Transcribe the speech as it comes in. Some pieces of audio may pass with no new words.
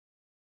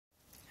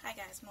Hi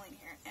guys, Melanie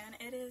here, and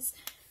it is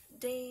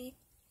day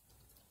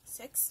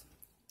 6.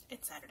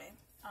 It's Saturday,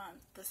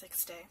 the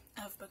 6th day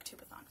of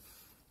BookTubeAthon.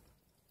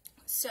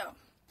 So,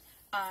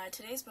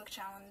 today's book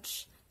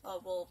challenge,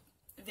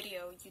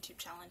 video YouTube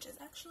challenge is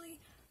actually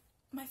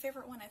my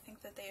favorite one. I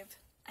think that they've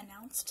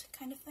announced,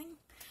 kind of thing.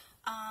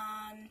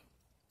 And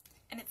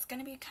it's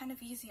gonna be kind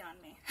of easy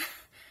on me.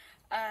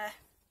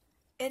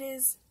 It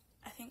is,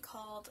 I think,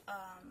 called,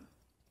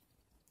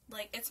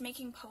 it's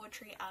making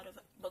poetry out of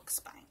book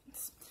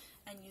spines,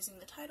 and using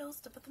the titles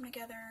to put them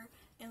together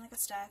in like a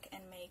stack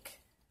and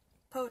make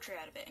poetry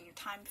out of it, and you're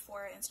timed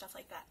for it and stuff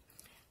like that.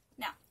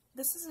 Now,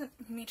 this isn't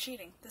me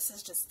cheating, this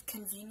is just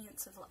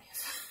convenience of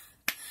life.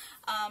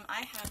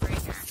 I have right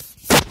here,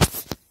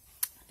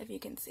 if you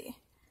can see,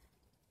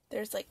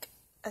 there's like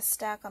a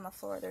stack on the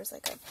floor. There's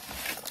like a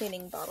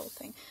cleaning bottle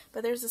thing,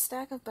 but there's a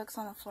stack of books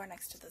on the floor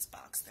next to this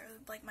box. They're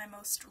like my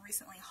most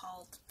recently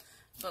hauled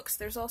books.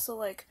 There's also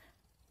like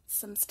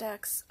some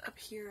stacks up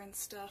here and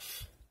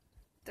stuff.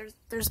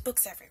 There's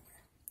books everywhere.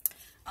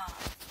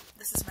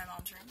 This is my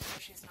mom's room, so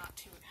she's not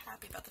too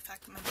happy about the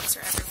fact that my books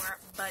are everywhere,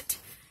 but,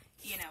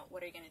 you know,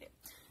 what are you gonna do?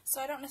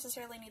 So I don't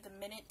necessarily need the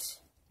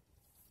minute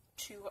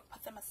to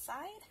put them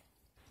aside.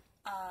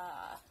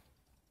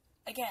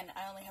 Again,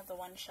 I only have the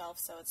one shelf,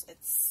 so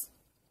it's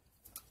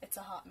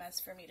a hot mess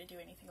for me to do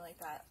anything like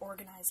that,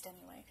 organized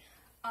anyway.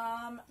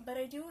 But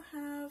I do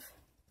have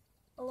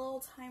a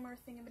little timer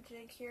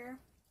thingamajig here,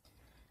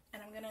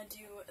 and I'm gonna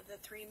do the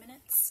 3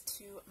 minutes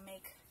to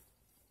make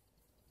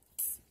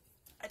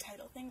a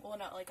title thing. Well,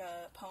 not like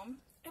a poem.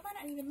 It might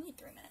not even need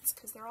 3 minutes,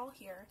 because they're all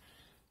here.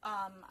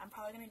 I'm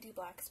probably gonna do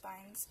black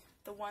spines.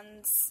 The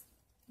ones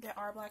that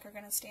are black are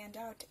gonna stand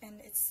out, and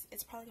it's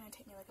probably gonna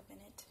take me like a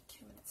minute,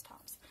 2 minutes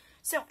tops.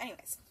 So,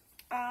 anyways,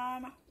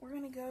 we're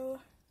gonna go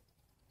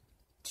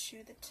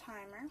to the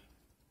timer,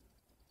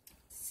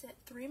 set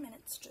 3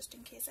 minutes just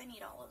in case I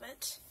need all of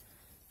it.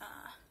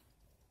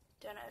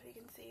 Don't know if you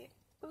can see.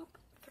 Boop,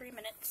 3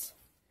 minutes,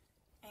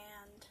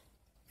 and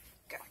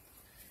go.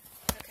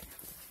 Okay.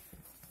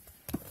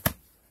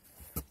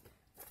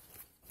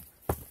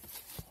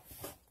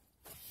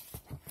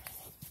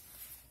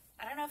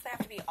 I don't know if they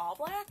have to be all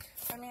black.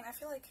 I mean, I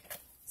feel like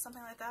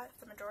something like that, if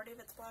the majority of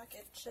it's black,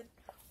 it should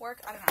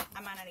work. I don't know.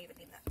 I might not even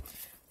need that.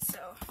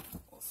 So,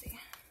 we'll see.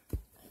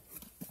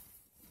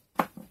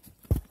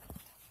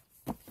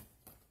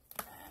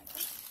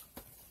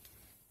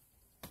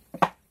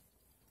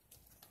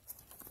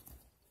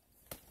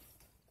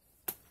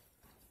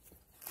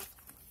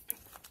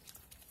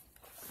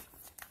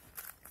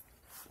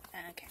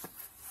 Okay.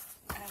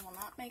 I will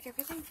not make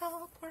everything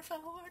fall, por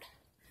favor.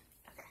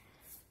 Okay.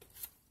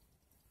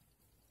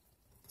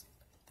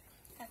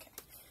 Okay.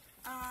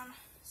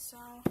 So,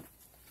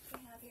 we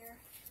have here,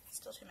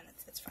 still 2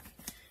 minutes, it's fine.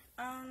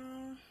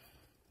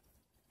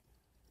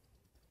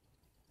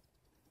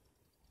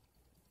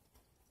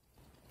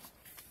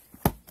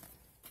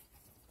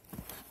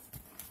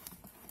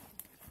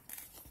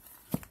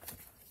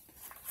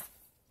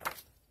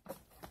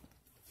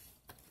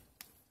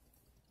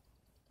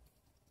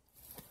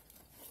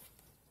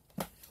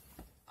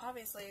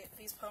 Obviously,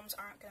 these poems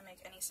aren't going to make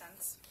any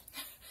sense,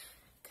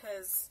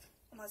 because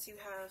unless you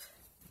have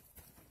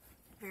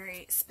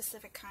very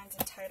specific kinds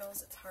of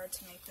titles, it's hard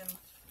to make them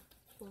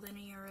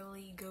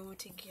linearly go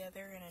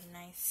together in a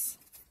nice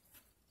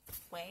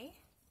way.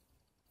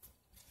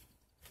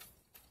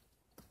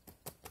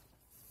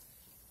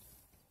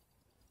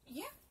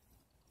 Yeah,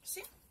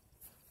 see?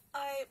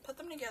 I put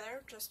them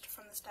together just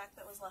from the stack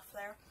that was left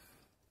there.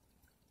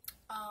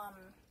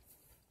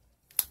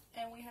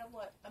 And we have,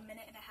 what, a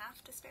minute and a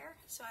half to spare?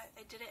 So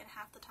I did it in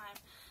half the time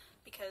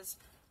because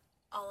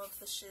all of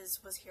the shiz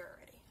was here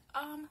already.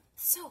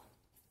 So,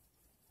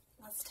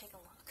 let's take a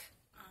look.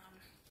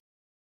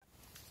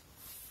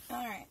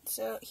 Alright,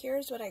 so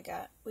here's what I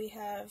got. We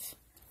have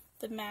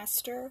the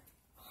Master,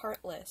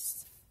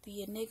 Heartless,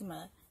 the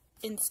Enigma,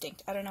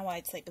 Instinct. I don't know why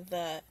it's like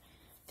the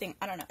thing.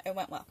 I don't know. It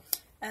went well.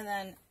 And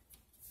then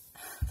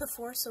the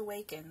Force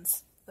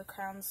Awakens, the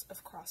Crowns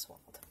of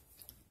Crosswald.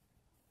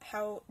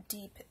 How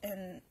deep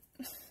and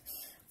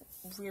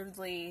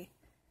weirdly,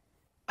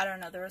 I don't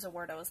know, there was a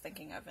word I was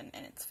thinking of and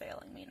it's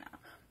failing me now.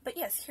 But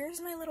yes, here's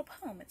my little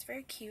poem. It's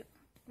very cute,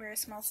 very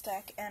small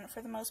stack, and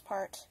for the most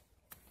part,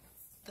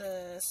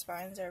 the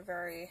spines are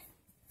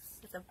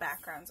the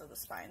backgrounds of the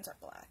spines are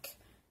black.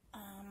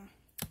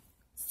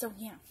 So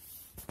yeah.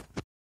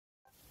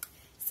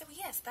 So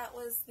yes, that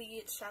was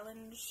the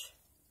challenge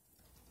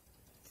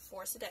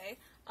for today.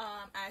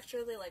 I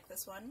actually really like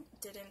this one.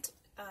 Didn't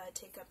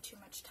take up too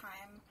much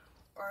time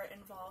or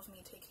involve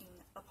me taking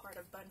apart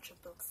a bunch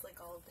of books, like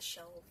all of the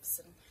shelves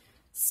and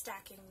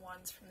stacking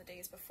ones from the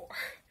days before.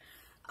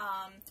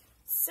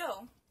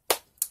 So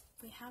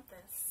we have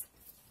this.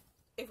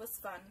 It was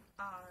fun.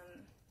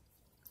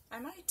 I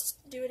might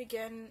do it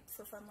again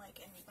for fun, like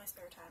in my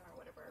spare time or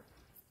whatever,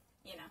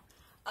 you know.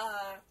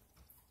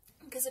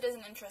 Because it is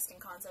an interesting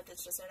concept.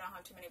 It's just I don't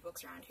have too many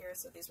books around here,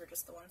 so these were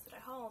just the ones that I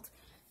hauled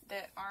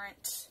that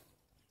aren't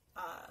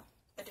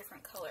a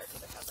different color,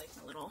 because I have like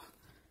my little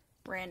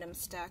random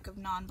stack of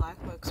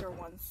non-black books or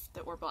ones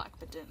that were black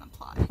but didn't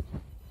apply.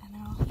 And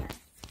they're all here.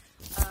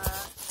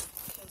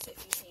 Because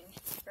if you've seen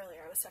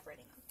earlier, I was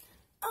separating them.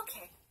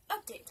 Okay,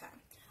 update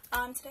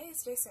time. Today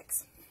is day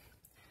 6.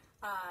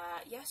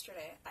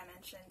 Yesterday, I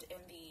mentioned in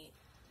the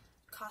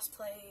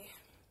cosplay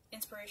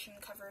inspiration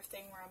cover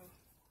thing where I'm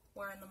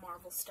wearing the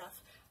Marvel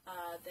stuff,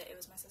 that it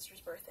was my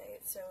sister's birthday,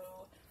 so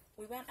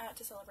we went out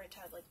to celebrate, to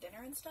have, like,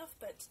 dinner and stuff,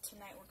 but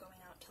tonight we're going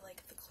out to,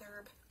 like, the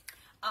club,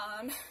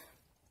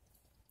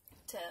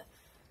 to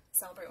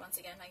celebrate once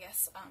again, I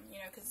guess, you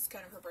know, because it's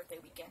kind of her birthday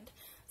weekend,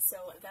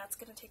 so that's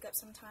gonna take up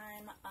some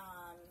time,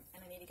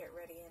 and I need to get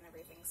ready and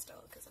everything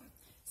still, because I'm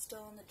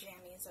still in the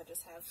jammies. I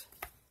just have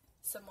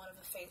somewhat of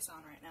a face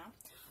on right now,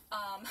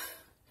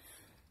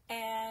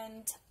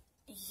 and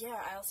yeah,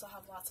 I also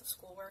have lots of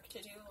schoolwork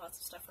to do, lots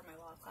of stuff for my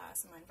law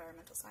class and my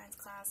environmental science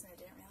class, and I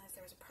didn't realize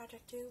there was a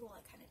project due. Well,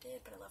 I kind of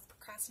did, but I love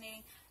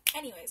procrastinating.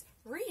 Anyways,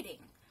 reading.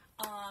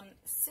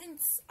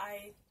 Since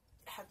I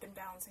have been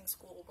balancing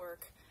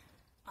schoolwork,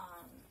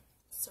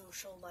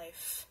 social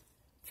life,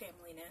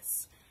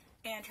 familyness,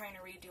 and trying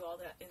to redo all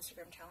the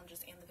Instagram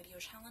challenges and the video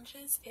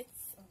challenges,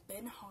 it's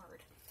been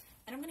hard.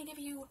 And I'm going to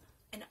give you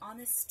an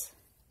honest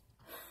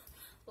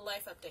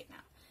life update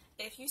now.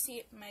 If you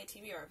see my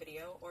TBR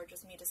video, or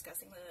just me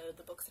discussing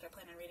the books that I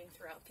plan on reading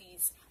throughout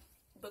these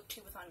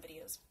BookTubeAthon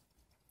videos,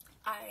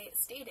 I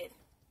stated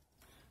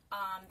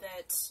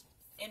that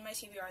in my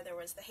TBR there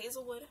was The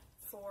Hazelwood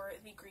for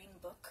the Green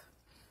Book,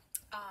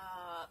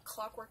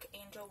 Clockwork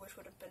Angel, which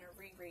would have been a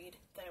reread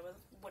that I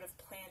would have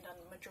planned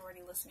on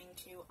majority listening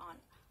to on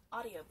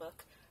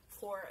audiobook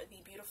for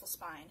The Beautiful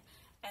Spine,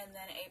 and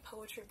then a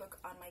poetry book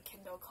on my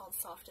Kindle called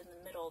Soft in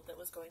the Middle that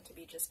was going to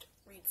be just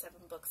read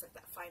 7 books at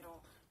that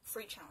final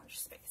free challenge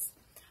space.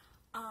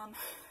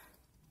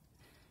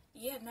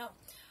 Yeah, no.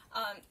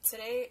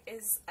 Today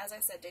is, as I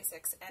said, day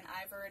 6, and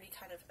I've already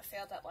kind of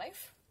failed at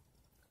life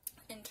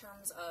in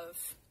terms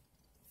of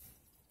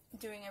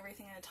doing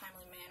everything in a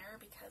timely manner,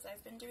 because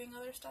I've been doing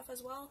other stuff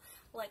as well.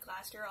 Like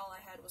last year, all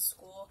I had was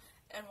school,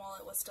 and while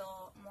it was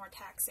still more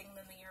taxing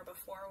than the year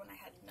before when I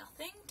had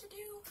nothing to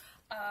do,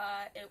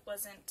 it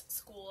wasn't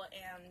school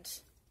and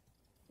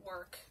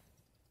work.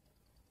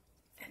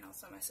 And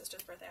also my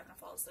sister's birthday often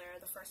falls there.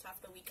 The first half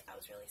of the week I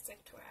was really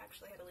sick to where I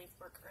actually had to leave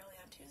work early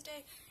on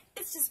Tuesday.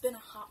 It's just been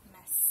a hot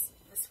mess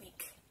this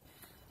week.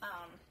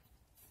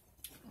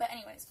 But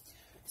anyways,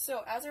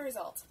 so as a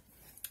result,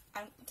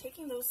 I'm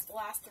taking those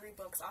last 3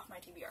 books off my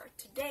TBR.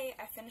 Today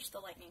I finished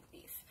The Lightning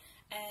Thief,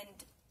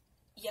 and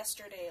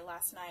yesterday,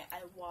 last night,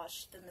 I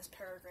watched the Miss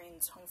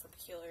Peregrine's Home for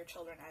Peculiar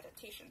Children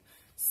adaptation.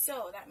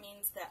 So that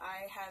means that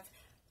I've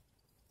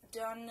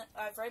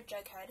read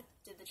Jughead,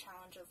 did the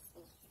challenge of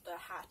the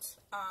hat,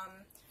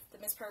 the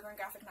Miss Peregrine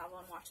graphic novel,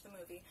 and watched the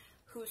movie,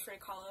 Who's Free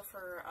Kahlo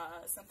for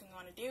Something You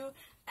Want to Do,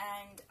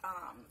 and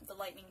The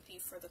Lightning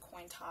Thief for the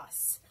coin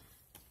toss.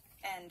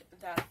 And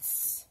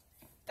that's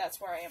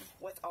where I am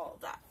with all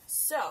of that.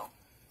 So,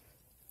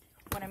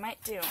 what I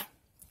might do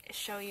is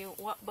show you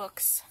what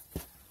books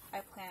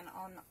I plan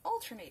on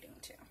alternating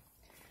to.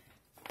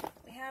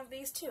 We have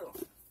these 2.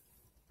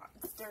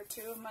 They're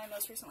 2 of my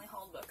most recently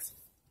hauled books.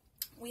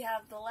 We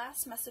have The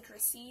Last Message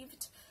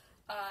Received,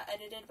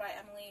 edited by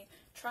Emily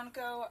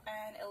Trunco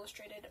and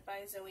illustrated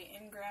by Zoe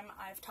Ingram.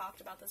 I've talked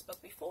about this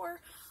book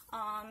before,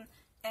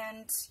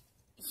 and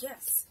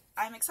yes,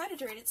 I'm excited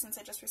to read it since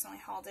I just recently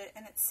hauled it,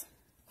 and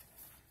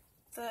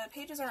the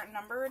pages aren't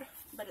numbered,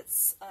 but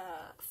it's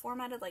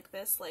formatted like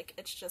this, like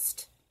it's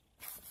just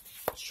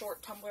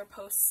short Tumblr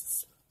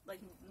posts, like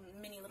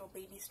mini little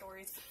baby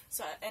stories,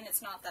 so, and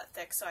it's not that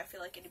thick, so I feel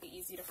like it'd be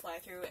easy to fly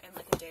through in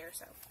like a day or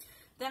so.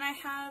 Then I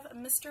have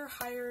Mr.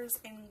 Hire's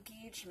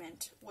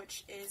Engagement,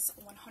 which is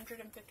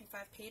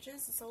 155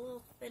 pages. It's a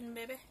little thin,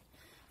 baby.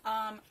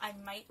 I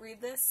might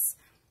read this,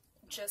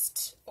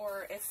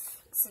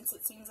 since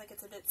it seems like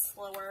it's a bit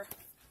slower,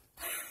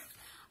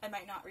 I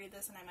might not read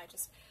this and I might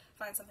just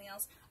find something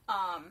else.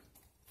 And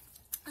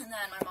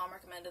then my mom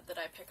recommended that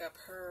I pick up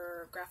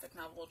her graphic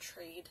novel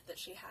trade that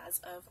she has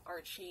of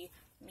Archie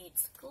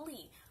meets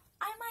Glee.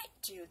 I might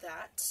do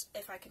that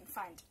if I can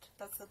find it.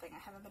 That's the thing, I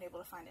haven't been able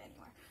to find it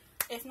anywhere.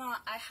 If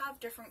not, I have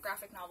different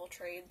graphic novel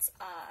trades.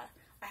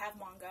 I have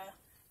manga,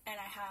 and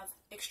I have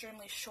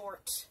extremely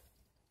short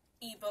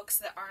ebooks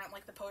that aren't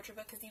like the poetry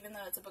book, because even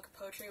though it's a book of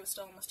poetry, it was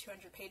still almost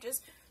 200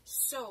 pages,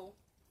 so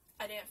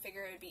I didn't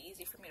figure it would be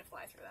easy for me to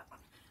fly through that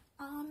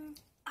one.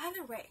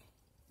 Either way,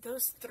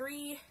 those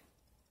 3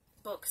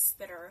 books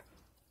that are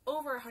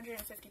over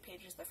 150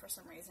 pages that for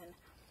some reason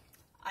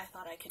I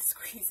thought I could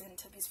squeeze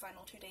into these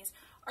final 2 days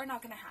are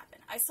not going to happen.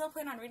 I still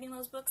plan on reading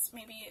those books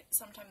maybe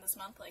sometime this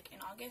month, like in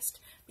August,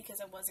 because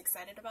I was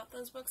excited about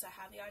those books. I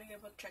have the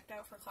audiobook checked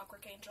out for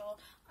Clockwork Angel.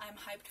 I'm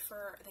hyped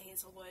for The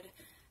Hazelwood.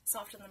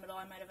 Soft in the Middle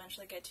I might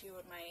eventually get to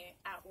in my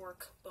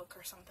at-work book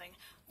or something.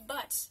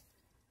 But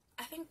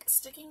I think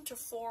sticking to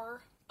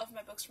 4 of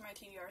my books from my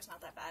TBR is not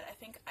that bad. I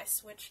think I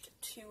switched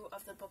 2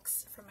 of the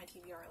books from my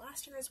TBR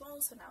last year as well,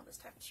 so now this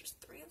time it's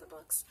just 3 of the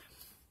books.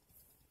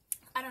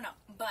 I don't know,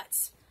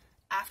 but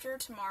after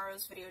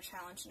tomorrow's video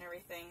challenge and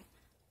everything,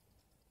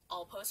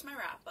 I'll post my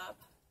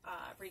wrap-up,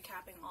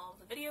 recapping all of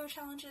the video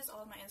challenges,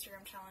 all of my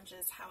Instagram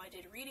challenges, how I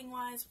did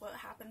reading-wise, what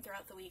happened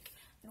throughout the week,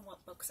 and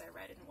what books I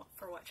read and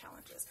for what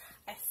challenges.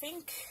 I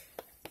think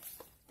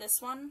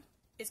this one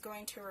is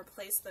going to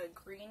replace the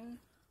green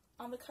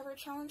on the cover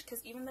challenge,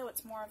 because even though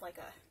it's more of like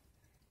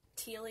a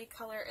tealy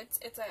color, it's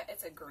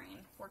a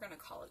green. We're gonna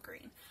call it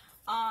green.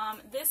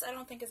 This I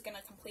don't think is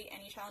gonna complete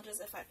any challenges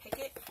if I pick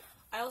it.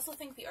 I also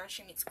think the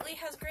Archie Meets Glee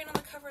has green on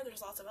the cover.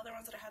 There's lots of other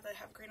ones that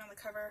have green on the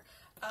cover.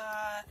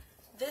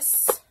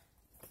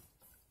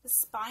 The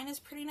spine is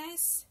pretty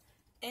nice,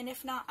 and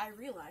if not, I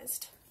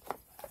realized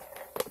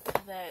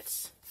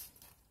that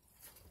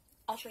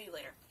I'll show you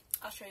later.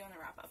 I'll show you in the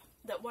wrap-up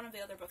that one of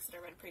the other books that I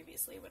read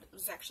previously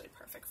was actually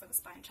perfect for the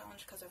spine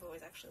challenge, because I've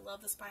always actually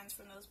loved the spines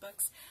from those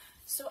books.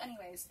 So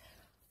anyways,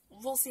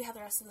 we'll see how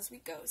the rest of this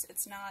week goes. It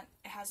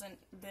hasn't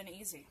been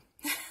easy.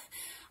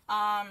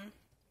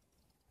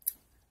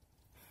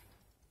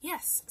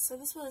 Yes, so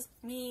this was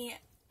me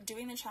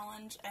doing the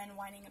challenge and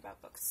whining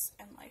about books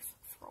and life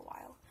for a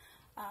while.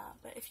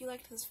 But if you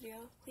liked this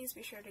video, please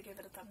be sure to give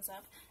it a thumbs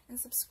up, and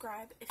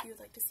subscribe if you would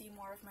like to see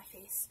more of my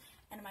face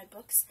and my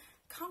books.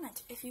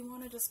 Comment if you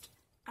want to just,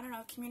 I don't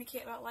know,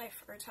 communicate about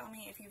life, or tell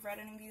me if you've read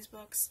any of these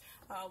books,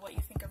 what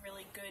you think a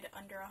really good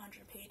under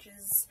 100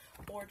 pages,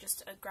 or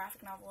just a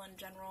graphic novel in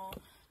general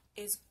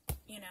is,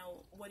 you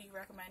know, what do you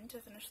recommend to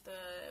finish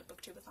the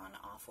BookTubeAthon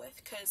off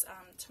with, because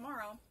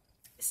tomorrow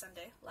is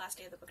Sunday, last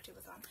day of the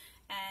BookTubeAthon,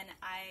 and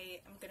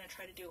I am going to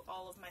try to do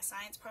all of my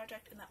science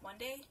project in that one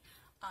day.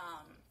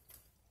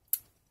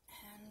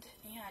 And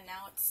yeah,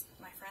 now it's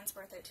my friend's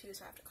birthday too,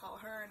 so I have to call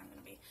her, and I'm going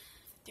to be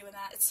doing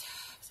that. It's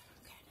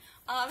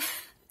okay.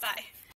 Bye.